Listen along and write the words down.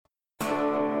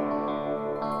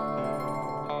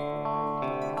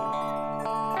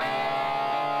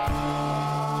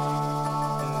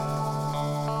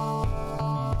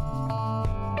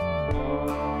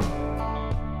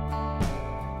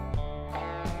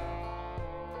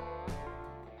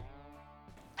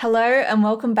Hello and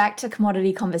welcome back to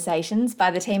Commodity Conversations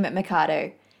by the team at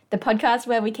Mercado, the podcast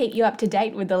where we keep you up to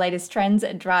date with the latest trends,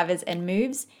 drivers and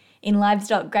moves in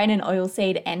livestock, grain and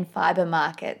oilseed and fibre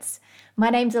markets. My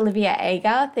name's Olivia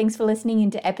Ag. Thanks for listening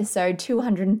into episode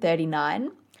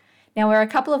 239. Now we're a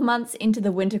couple of months into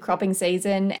the winter cropping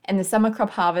season and the summer crop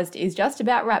harvest is just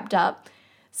about wrapped up.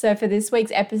 So for this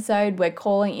week's episode, we're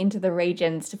calling into the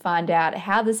regions to find out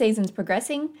how the season's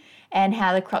progressing and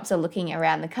how the crops are looking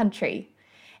around the country.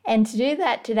 And to do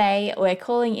that today, we're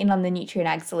calling in on the Nutrien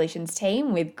Ag Solutions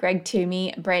team with Greg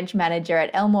Toomey, Branch Manager at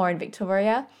Elmore in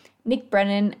Victoria, Nick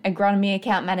Brennan, Agronomy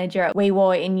Account Manager at Wee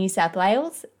Waa in New South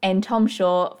Wales, and Tom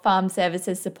Shaw, Farm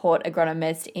Services Support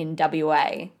Agronomist in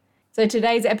WA. So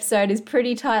today's episode is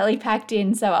pretty tightly packed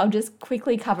in, so I'll just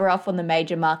quickly cover off on the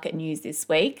major market news this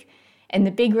week. And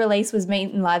the big release was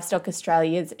Meat and Livestock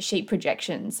Australia's sheep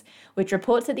projections, which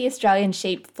reports that the Australian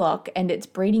sheep flock and its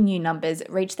breeding ewe numbers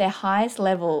reached their highest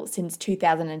level since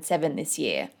 2007 this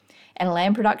year. And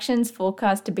lamb production's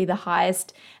forecast to be the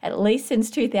highest at least since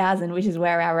 2000, which is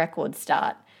where our records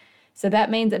start. So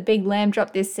that means a big lamb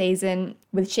drop this season,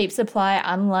 with sheep supply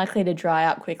unlikely to dry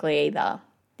up quickly either.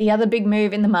 The other big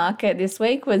move in the market this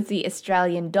week was the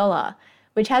Australian dollar,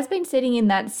 which has been sitting in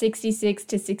that 66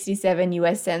 to 67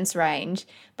 US cents range,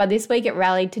 but this week it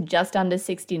rallied to just under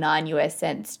 69 US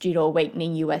cents due to a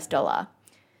weakening US dollar.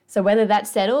 So whether that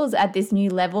settles at this new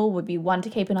level would be one to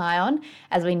keep an eye on,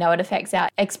 as we know it affects our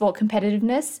export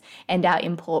competitiveness and our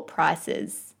import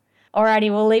prices.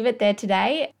 Alrighty, we'll leave it there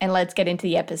today and let's get into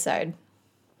the episode.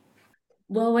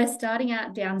 Well, we're starting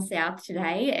out down south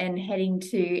today and heading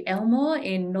to Elmore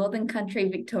in Northern Country,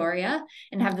 Victoria,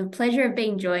 and have the pleasure of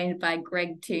being joined by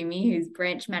Greg Toomey, who's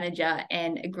Branch Manager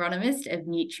and Agronomist of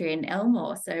Nutrien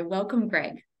Elmore. So welcome,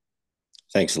 Greg.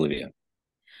 Thanks, Olivia.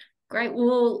 Great.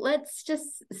 Well, let's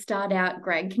just start out,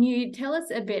 Greg. Can you tell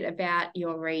us a bit about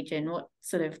your region? What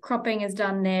sort of cropping is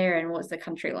done there and what's the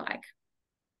country like?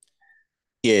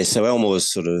 Yeah, so Elmore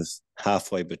is sort of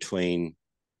halfway between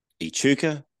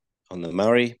Echuca on the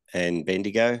Murray and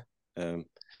Bendigo.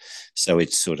 So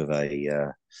it's sort of a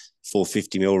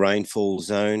 450 mil rainfall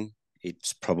zone.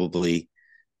 It's probably,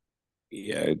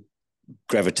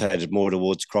 gravitated more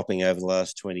towards cropping over the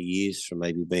last 20 years, from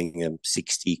maybe being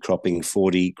 60 cropping,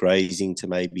 40 grazing to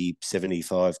maybe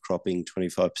 75 cropping,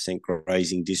 25%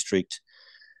 grazing district.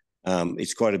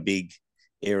 It's quite a big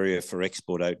area for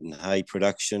export oat and hay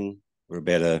production. We're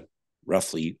about a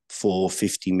roughly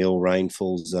 450 mil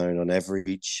rainfall zone on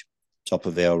average. Top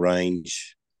of our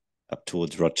range up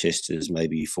towards Rochester's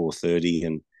maybe 430,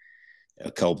 and our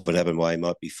Colbert Way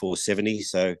might be 470.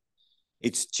 So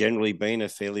it's generally been a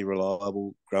fairly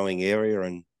reliable growing area,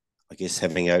 and I guess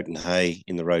having oat and hay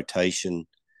in the rotation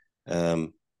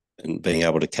and being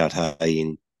able to cut hay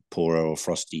in poorer or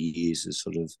frosty years has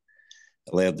sort of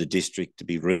allowed the district to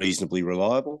be reasonably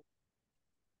reliable.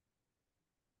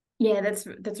 Yeah, that's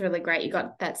really great. You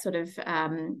got that sort of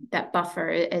that buffer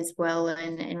as well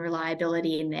and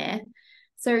reliability in there.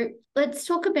 So let's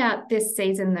talk about this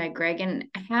season though, Greg, and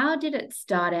how did it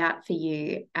start out for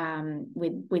you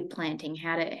with planting?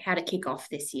 How to kick off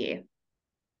this year?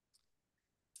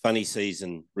 Funny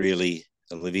season, really,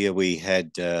 Olivia. We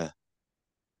had the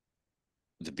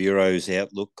Bureau's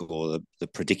outlook, or the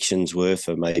predictions were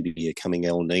for maybe a coming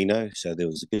El Nino. So there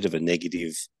was a bit of a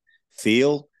negative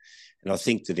feel. And I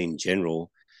think that in general,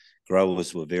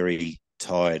 growers were very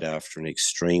tired after an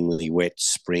extremely wet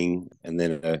spring and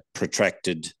then a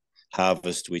protracted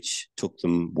harvest, which took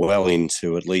them well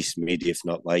into at least mid, if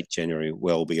not late January,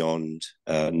 well beyond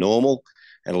normal,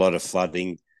 and a lot of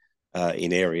flooding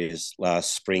in areas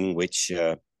last spring, which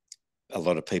a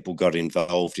lot of people got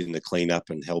involved in the cleanup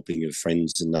and helping of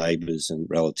friends and neighbours and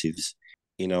relatives.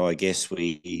 I guess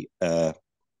we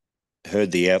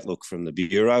heard the outlook from the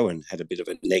Bureau and had a bit of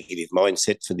a negative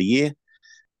mindset for the year.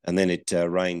 And then it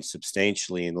rained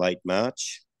substantially in late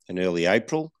March and early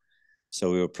April.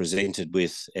 So we were presented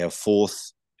with our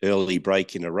fourth early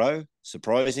break in a row,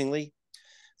 surprisingly.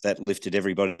 That lifted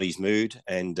everybody's mood,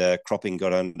 and cropping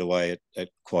got underway at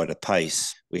quite a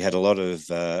pace. We had a lot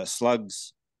of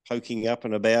slugs poking up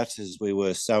and about as we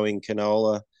were sowing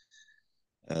canola.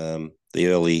 The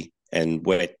early and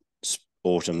wet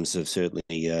autumns have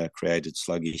certainly created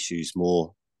slug issues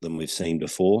more than we've seen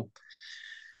before.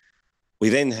 We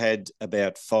then had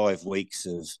about 5 weeks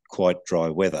of quite dry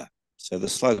weather. So the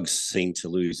slugs seemed to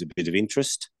lose a bit of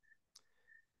interest.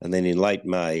 And then in late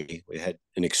May, we had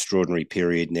an extraordinary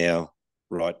period now,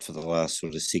 right for the last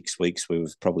sort of 6 weeks.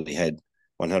 We've probably had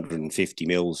 150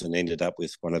 mils and ended up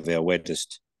with one of our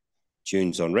wettest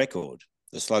Junes on record.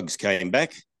 The slugs came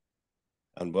back,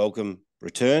 unwelcome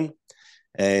return,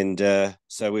 And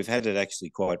so we've had it actually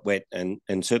quite wet, and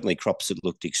certainly crops that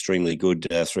looked extremely good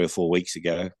 3 or 4 weeks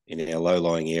ago in our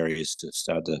low-lying areas have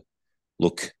started to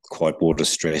look quite water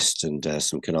stressed, and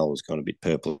some canola's gone a bit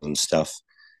purple and stuff.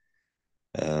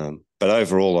 But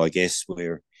overall, I guess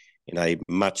we're in a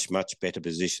much, much better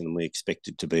position than we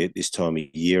expected to be at this time of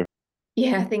year.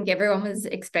 Yeah, I think everyone was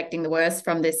expecting the worst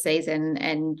from this season,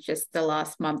 and just the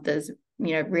last month has,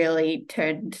 really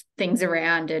turned things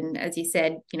around. And as you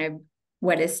said,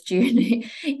 wettest June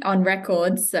on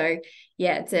record. So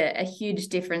yeah, it's a huge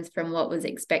difference from what was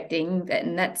expecting.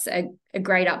 And that's a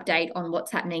great update on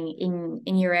what's happening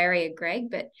in your area, Greg.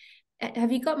 But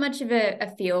have you got much of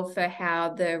a feel for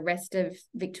how the rest of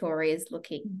Victoria is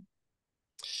looking?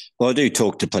 Well, I do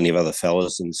talk to plenty of other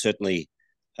fellas, and certainly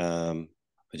I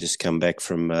just come back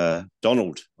from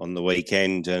Donald on the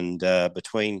weekend, and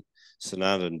between St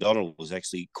Arnaud and Donald was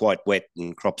actually quite wet,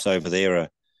 and crops over there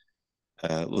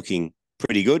are looking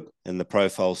pretty good, and the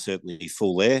profile's certainly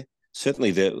full there.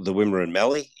 Certainly the Wimmera and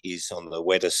Mallee is on the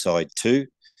wetter side too.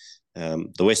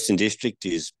 The Western District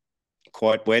is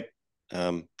quite wet,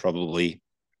 probably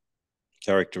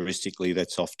characteristically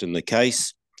that's often the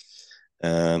case.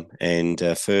 And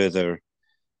further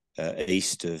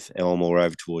east of Elmore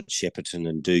over towards Shepparton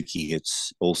and Dookie,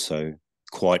 it's also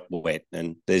quite wet.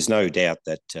 And there's no doubt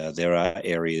that there are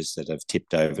areas that have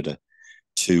tipped over to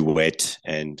too wet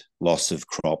and loss of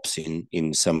crops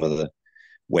in some of the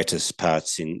wettest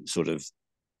parts in sort of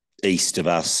east of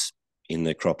us in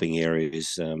the cropping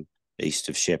areas, east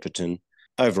of Shepparton.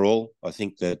 Overall, I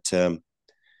think that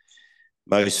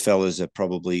most fellas are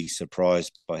probably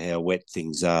surprised by how wet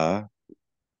things are,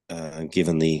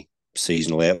 given the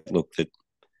seasonal outlook that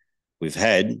we've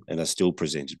had and are still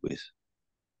presented with.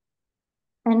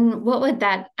 And what would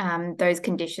that those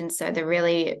conditions, so the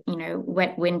really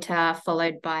wet winter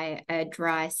followed by a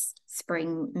dry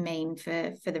spring, mean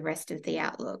for the rest of the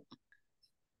outlook?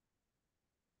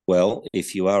 Well,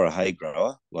 if you are a hay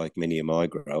grower, like many of my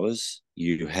growers,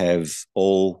 you have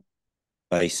all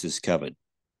bases covered.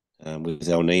 With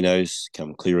El Ninos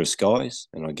come clearer skies,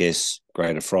 and I guess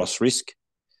greater frost risk.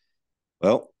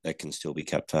 Well, that can still be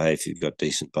cut for hay if you've got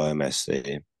decent biomass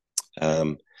there.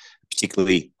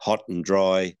 Particularly hot and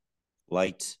dry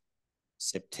late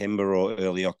September or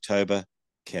early October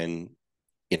can,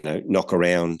 knock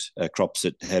around crops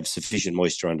that have sufficient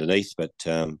moisture underneath, but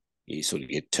you sort of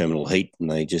get terminal heat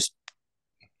and they just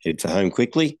head for home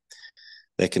quickly.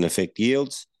 That can affect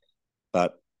yields,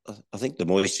 but I think the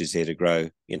moisture is there to grow,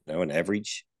 an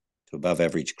average to above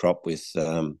average crop with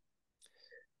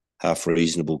half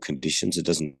reasonable conditions. It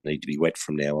doesn't need to be wet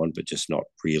from now on, but just not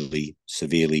really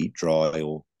severely dry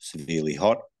or severely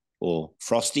hot or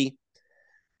frosty.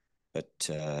 But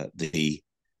the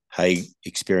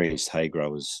experienced hay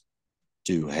growers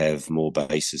do have more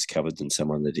bases covered than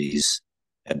someone that is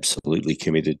absolutely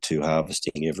committed to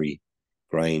harvesting every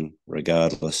grain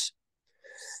regardless.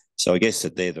 So I guess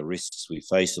that they're the risks we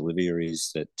face, Olivia,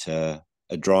 is that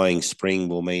a drying spring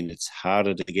will mean it's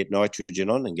harder to get nitrogen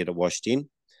on and get it washed in.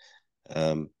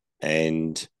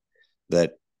 And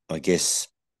that, I guess,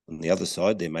 on the other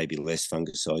side, there may be less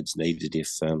fungicides needed if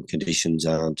conditions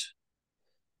aren't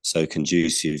so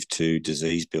conducive to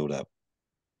disease buildup.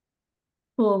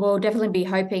 Well, we'll definitely be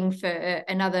hoping for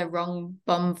another wrong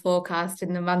bomb forecast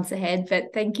in the months ahead.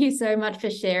 But thank you so much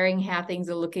for sharing how things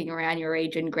are looking around your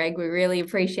region, Greg. We really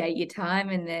appreciate your time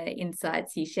and the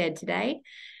insights you shared today.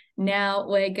 Now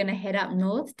we're going to head up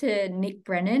north to Nick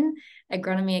Brennan,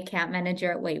 Agronomy Account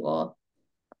Manager at Wee Waa.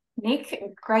 Nick,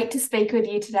 great to speak with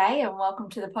you today and welcome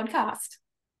to the podcast.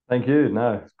 Thank you.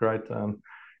 No, it's great.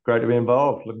 Great to be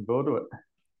involved. Looking forward to it.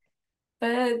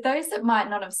 For those that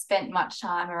might not have spent much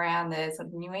time around the sort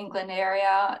of New England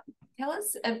area, tell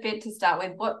us a bit to start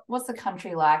with. What's the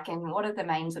country like and what are the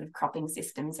main sort of cropping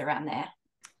systems around there?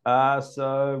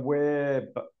 So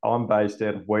I'm based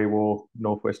out of Wee Waa,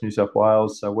 northwest New South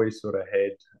Wales. So we sort of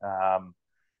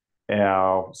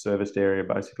our serviced area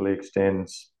basically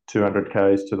extends 200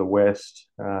 k's to the west,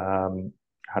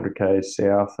 100 k's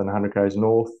south, and 100 k's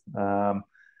north.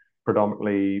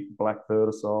 Predominantly black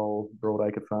fertile,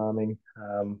 broadacre farming,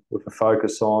 with a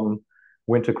focus on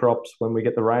winter crops when we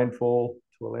get the rainfall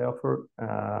to allow for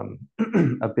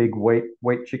it. A big wheat,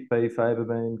 chickpea, favour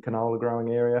bean, canola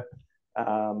growing area.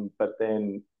 But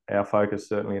then our focus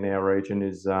certainly in our region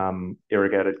is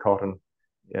irrigated cotton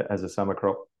as a summer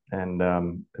crop, and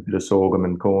a bit of sorghum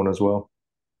and corn as well.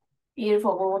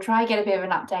 Beautiful. Well, we'll try and get a bit of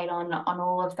an update on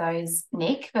all of those,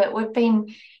 Nick, but we've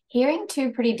been hearing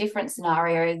two pretty different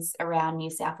scenarios around New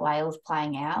South Wales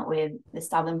playing out, with the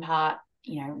southern part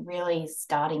really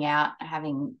starting out,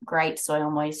 having great soil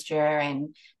moisture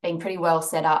and being pretty well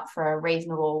set up for a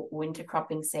reasonable winter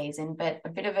cropping season, but a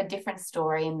bit of a different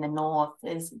story in the north.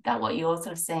 Is that what you're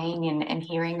sort of seeing and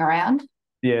hearing around?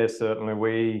 Yeah, certainly.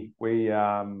 We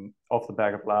off the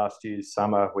back of last year's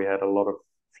summer, we had a lot of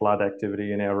flood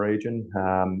activity in our region.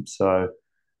 So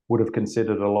would have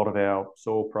considered a lot of our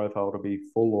soil profile to be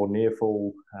full or near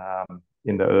full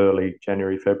in the early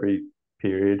January, February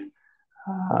period.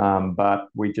 But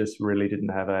we just really didn't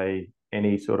have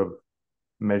any sort of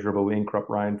measurable in-crop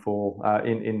rainfall,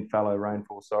 in fallow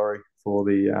rainfall, sorry, for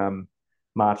the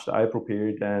March to April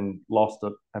period, and lost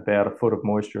about a foot of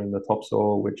moisture in the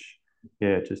topsoil, which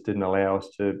just didn't allow us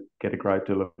to get a great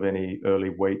deal of any early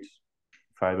wheat,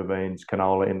 fava beans,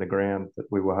 canola in the ground that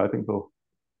we were hoping for.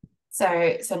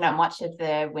 So not much of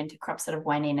the winter crop sort of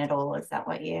went in at all. Is that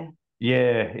what you?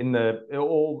 Yeah, in the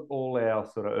all our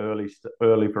sort of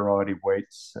early variety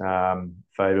wheats,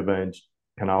 fava beans,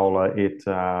 canola,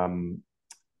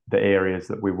 the areas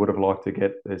that we would have liked to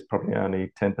get, there's probably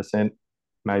only 10%,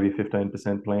 maybe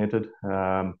 15% planted.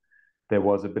 There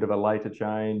was a bit of a later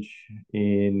change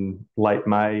in late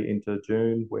May into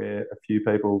June where a few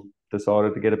people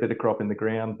decided to get a bit of crop in the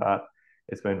ground, but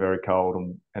it's been very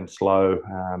cold and slow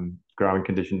growing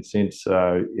conditions since.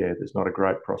 So, there's not a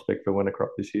great prospect for winter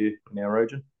crop this year in our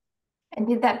region. And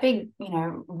did that big,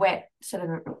 wet sort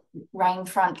of rain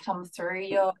front come through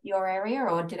your area,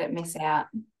 or did it miss out?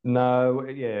 No,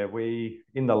 we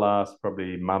in the last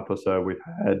probably month or so, we've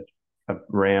had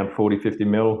around 40-50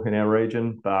 mil in our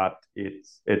region, but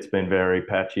it's been very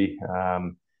patchy.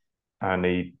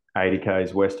 Only 80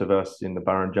 k's west of us in the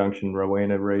Burren Junction,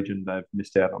 Rowena region, they've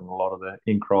missed out on a lot of the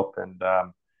in-crop and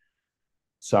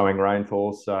sowing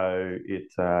rainfall. So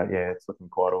it's looking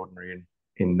quite ordinary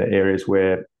in the areas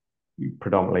where we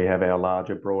predominantly have our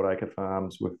larger broadacre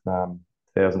farms with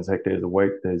thousands of hectares of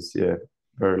wheat. There's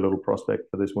very little prospect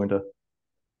for this winter.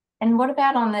 And what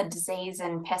about on the disease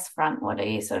and pest front? What are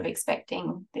you sort of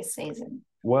expecting this season?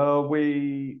 Well,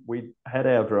 we had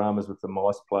our dramas with the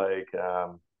mice plague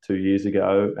 2 years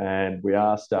ago, and we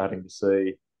are starting to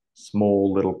see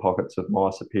small little pockets of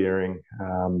mice appearing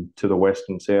to the west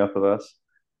and south of us.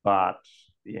 But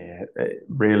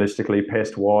realistically,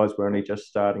 pest-wise, we're only just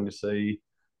starting to see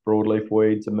broadleaf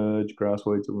weeds emerge, grass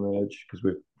weeds emerge, because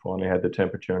we've finally had the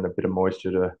temperature and a bit of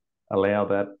moisture to allow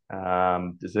that.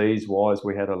 Disease-wise,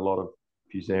 we had a lot of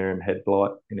fusarium head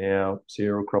blight in our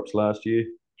cereal crops last year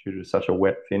due to such a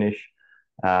wet finish.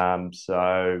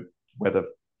 So whether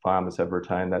farmers have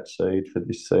retained that seed for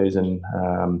this season,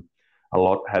 a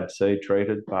lot had seed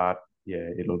treated, but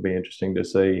it'll be interesting to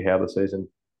see how the season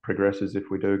progresses if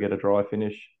we do get a dry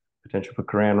finish. Potential for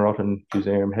crown rot and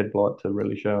fusarium head blight to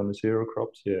really show in the cereal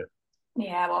crops.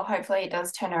 Yeah, well, hopefully it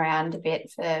does turn around a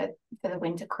bit for the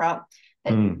winter crop.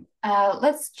 But,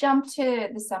 let's jump to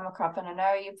the summer crop, and I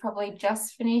know you've probably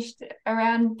just finished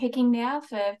around picking now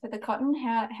for the cotton.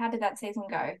 How did that season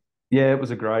go? Yeah, it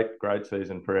was a great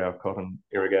season for our cotton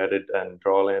irrigated and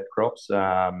dryland crops.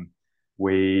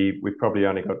 We probably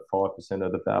only got 5%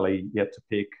 of the valley yet to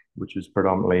pick, which is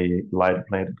predominantly later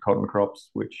planted cotton crops,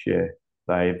 which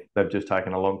they've just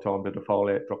taken a long time to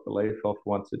defoliate, drop the leaf off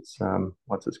once it's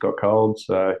got cold.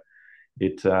 So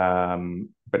it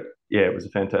was a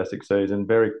fantastic season.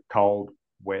 Very cold,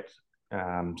 wet,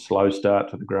 slow start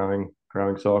to the growing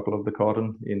cycle of the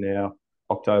cotton. In our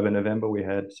October, November, we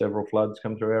had several floods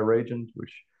come through our region,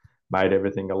 which made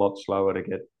everything a lot slower to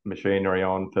get machinery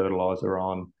on, fertilizer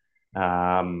on,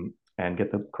 and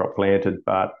get the crop planted.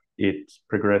 But it's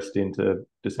progressed into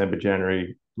December,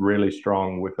 January, really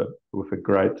strong with a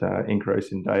great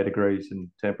increase in day degrees and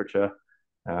temperature,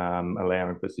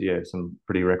 allowing for some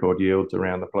pretty record yields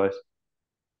around the place.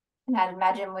 And I'd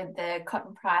imagine with the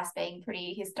cotton price being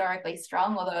pretty historically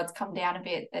strong, although it's come down a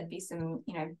bit, there'd be some,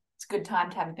 it's a good time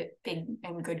to have a bit big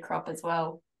and good crop as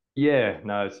well. Yeah,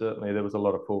 no, certainly there was a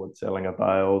lot of forward selling of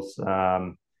bales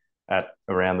at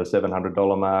around the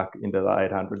 $700 mark into the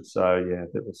 800s. So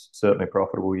it was certainly a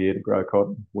profitable year to grow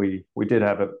cotton. We did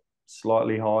have a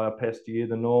slightly higher pest year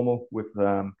than normal with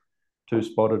two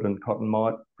spotted and cotton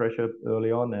mite pressure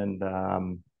early on,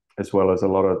 and as well as a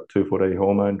lot of 2,4-D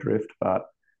hormone drift. But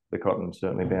the cotton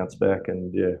certainly bounced back,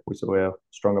 and we saw how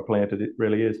stronger planted it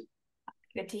really is.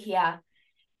 Good to hear.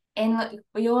 And look,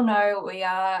 we all know we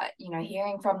are,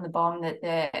 hearing from the bomb that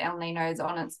the El Nino is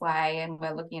on its way, and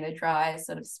we're looking at a dry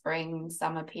sort of spring,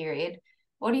 summer period.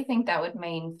 What do you think that would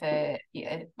mean for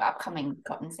upcoming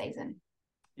cotton season?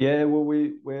 Yeah, well,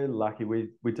 we're lucky. We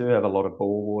do have a lot of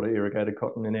bore water irrigated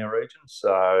cotton in our region.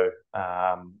 So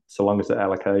so long as the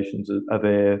allocations are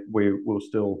there, we will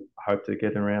still hope to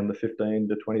get around the 15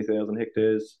 to 20,000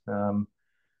 hectares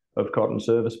of cotton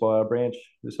serviced by our branch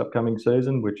this upcoming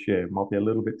season, which might be a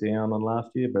little bit down on last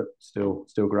year, but still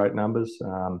great numbers.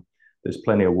 There's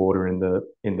plenty of water in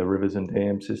the rivers and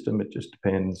dam system. It just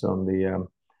depends on the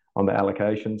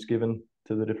allocations given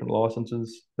to the different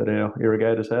licenses that our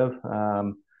irrigators have.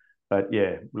 But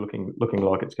yeah, looking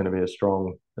like it's going to be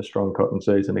a strong cotton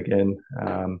season again.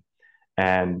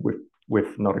 And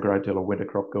with not a great deal of winter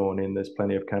crop going in, there's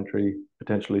plenty of country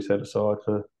potentially set aside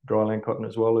for dryland cotton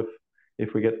as well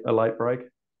if we get a late break.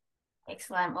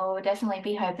 Excellent. Well, we'll definitely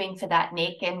be hoping for that,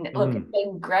 Nick. And look, it's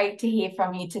been great to hear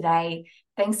from you today.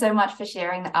 Thanks so much for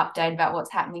sharing the update about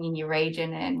what's happening in your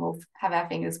region, and we'll have our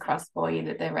fingers crossed for you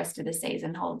that the rest of the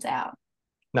season holds out.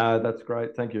 No, that's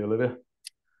great. Thank you, Olivia.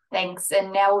 Thanks.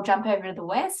 And now we'll jump over to the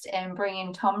West and bring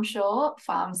in Tom Shaw,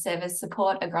 Farm Service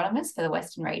Support Agronomist for the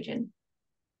Western region.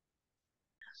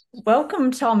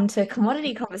 Welcome, Tom, to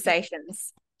Commodity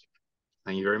Conversations.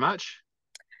 Thank you very much.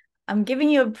 I'm giving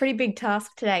you a pretty big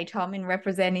task today, Tom, in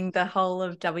representing the whole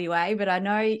of WA, but I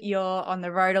know you're on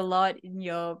the road a lot and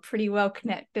you're pretty well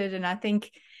connected, and I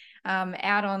think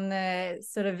out on the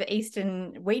sort of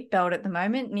eastern wheat belt at the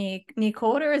moment near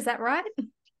Corder, is that right?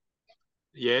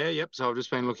 Yeah, yep. So I've just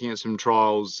been looking at some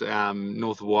trials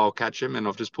north of Wildcatcham, and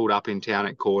I've just pulled up in town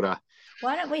at Corder.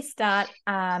 Why don't we start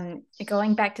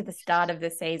going back to the start of the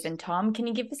season, Tom? Can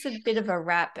you give us a bit of a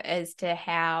wrap as to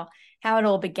how it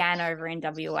all began over in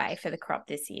WA for the crop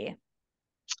this year?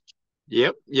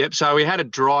 Yep. So we had a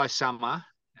dry summer,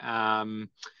 and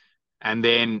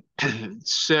then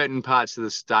certain parts of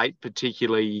the state,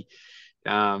 particularly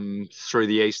through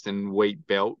the eastern wheat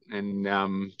belt,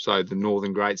 and so the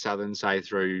northern Great Southern, say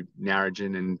through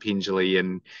Narrogin and Pingelly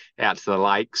and out to the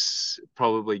lakes,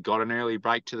 probably got an early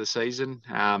break to the season.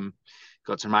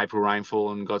 Got some April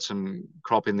rainfall and got some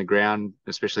crop in the ground,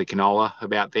 especially canola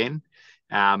about then.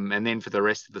 And then for the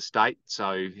rest of the state,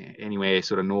 so anywhere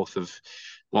sort of north of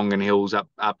Wongan Hills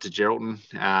up to Geraldton,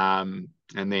 and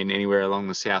then anywhere along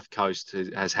the south coast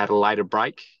has had a later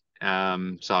break.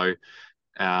 So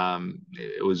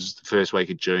it was the first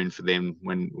week of June for them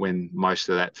when most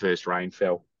of that first rain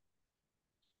fell.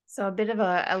 So a bit of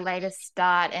a later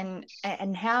start, and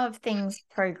how have things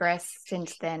progressed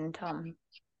since then, Tom?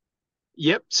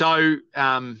 Yep. So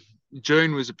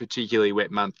June was a particularly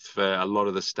wet month for a lot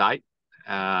of the state,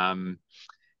 and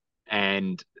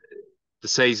the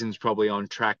season's probably on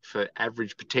track for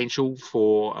average potential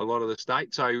for a lot of the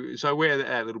state. So where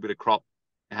that little bit of crop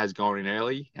has gone in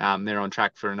early, they're on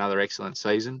track for another excellent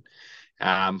season,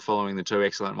 following the two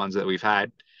excellent ones that we've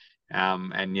had.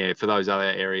 And yeah, for those other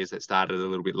areas that started a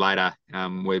little bit later,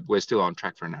 we're still on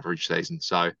track for an average season.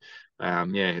 So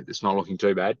yeah, it's not looking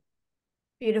too bad.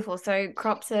 Beautiful. So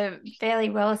crops are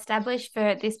fairly well established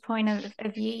for this point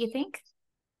of year, you think?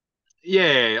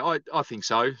 Yeah, I think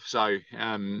so. So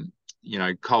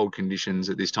cold conditions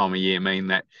at this time of year mean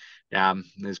that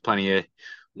there's plenty of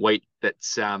wheat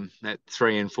that's at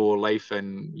 3 and 4 leaf,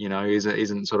 and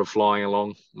isn't sort of flying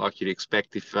along like you'd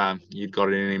expect if you'd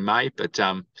got it in May. But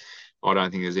I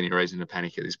don't think there's any reason to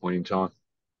panic at this point in time.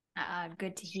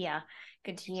 Good to hear.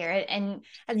 Good to hear it. And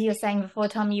as you were saying before,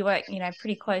 Tom, you work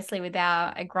pretty closely with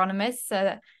our agronomists. So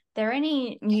are there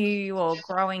any new or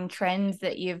growing trends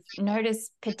that you've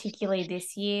noticed particularly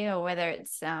this year, or whether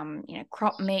it's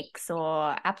crop mix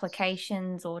or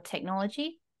applications or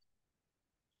technology?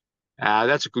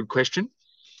 That's a good question.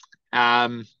 Yeah,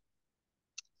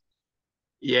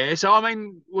 so I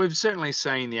mean, we've certainly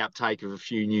seen the uptake of a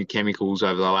few new chemicals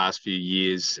over the last few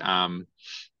years.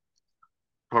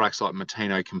 Products like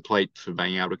Matino Complete for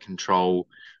being able to control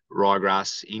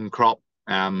ryegrass in crop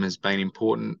has been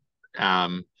important.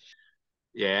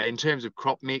 Yeah, in terms of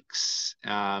crop mix,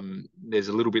 there's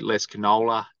a little bit less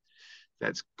canola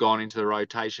that's gone into the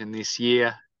rotation this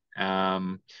year.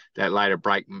 That later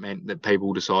break meant that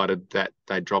people decided that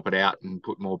they'd drop it out and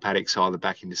put more paddocks either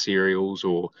back into cereals,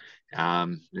 or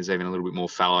there's even a little bit more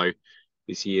fallow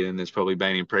this year than there's probably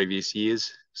been in previous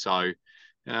years. So,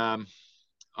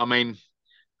 I mean,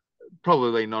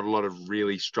 probably not a lot of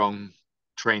really strong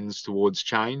trends towards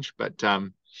change, but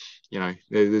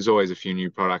there's always a few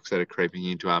new products that are creeping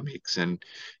into our mix, and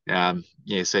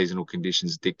seasonal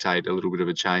conditions dictate a little bit of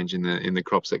a change in the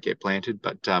crops that get planted,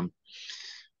 but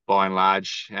by and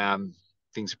large,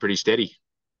 things are pretty steady.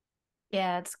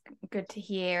 Yeah, it's good to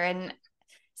hear. And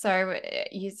so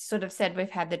you sort of said we've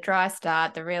had the dry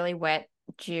start, the really wet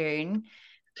June.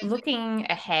 looking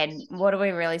ahead, what are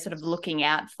we really sort of looking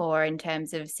out for in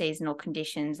terms of seasonal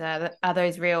conditions? Are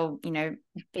those real,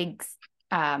 big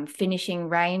finishing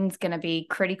rains going to be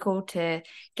critical to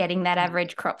getting that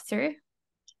average crop through?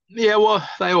 Yeah, well,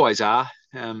 they always are.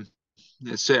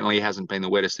 It certainly hasn't been the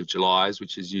wettest of Julys,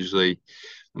 which is usually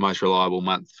the most reliable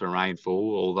month for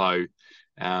rainfall, although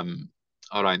I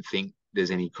don't think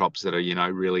there's any crops that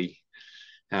are, really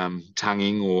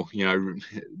tonguing or,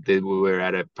 we're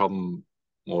at a problem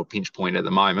or a pinch point at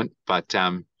the moment. But,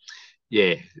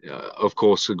 of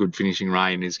course, a good finishing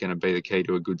rain is going to be the key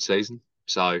to a good season.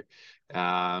 So,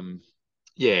 I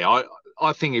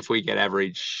think if we get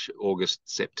average August,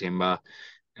 September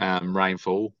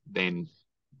rainfall, then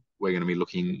we're going to be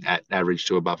looking at average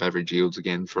to above average yields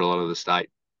again for a lot of the state.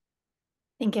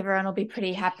 I think everyone will be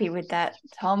pretty happy with that,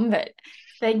 Tom. But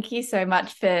thank you so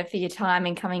much for your time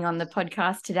and coming on the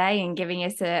podcast today and giving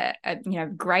us a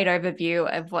great overview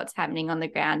of what's happening on the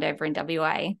ground over in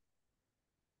WA.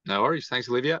 No worries. Thanks,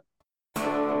 Olivia.